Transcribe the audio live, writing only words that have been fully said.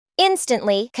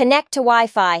Instantly connect to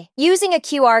Wi-Fi using a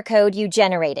QR code you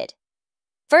generated.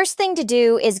 First thing to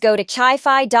do is go to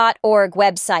chifi.org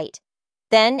website.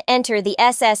 Then enter the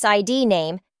SSID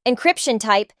name, encryption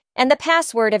type, and the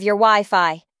password of your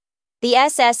Wi-Fi. The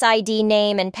SSID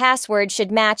name and password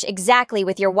should match exactly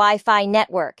with your Wi-Fi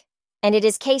network, and it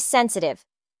is case sensitive.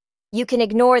 You can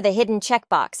ignore the hidden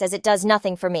checkbox as it does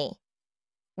nothing for me.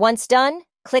 Once done,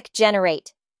 click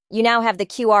Generate. You now have the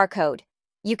QR code.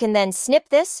 You can then snip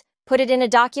this, put it in a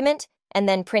document, and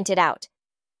then print it out.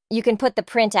 You can put the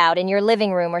printout in your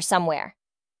living room or somewhere.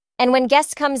 And when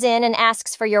guest comes in and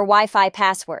asks for your Wi-Fi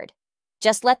password,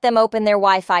 just let them open their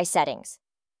Wi-Fi settings.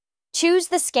 Choose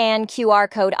the Scan QR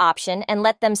code option and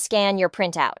let them scan your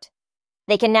printout.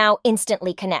 They can now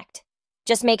instantly connect.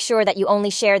 Just make sure that you only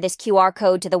share this QR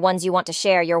code to the ones you want to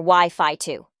share your Wi-Fi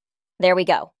to. There we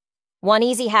go. One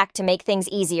easy hack to make things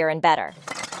easier and better.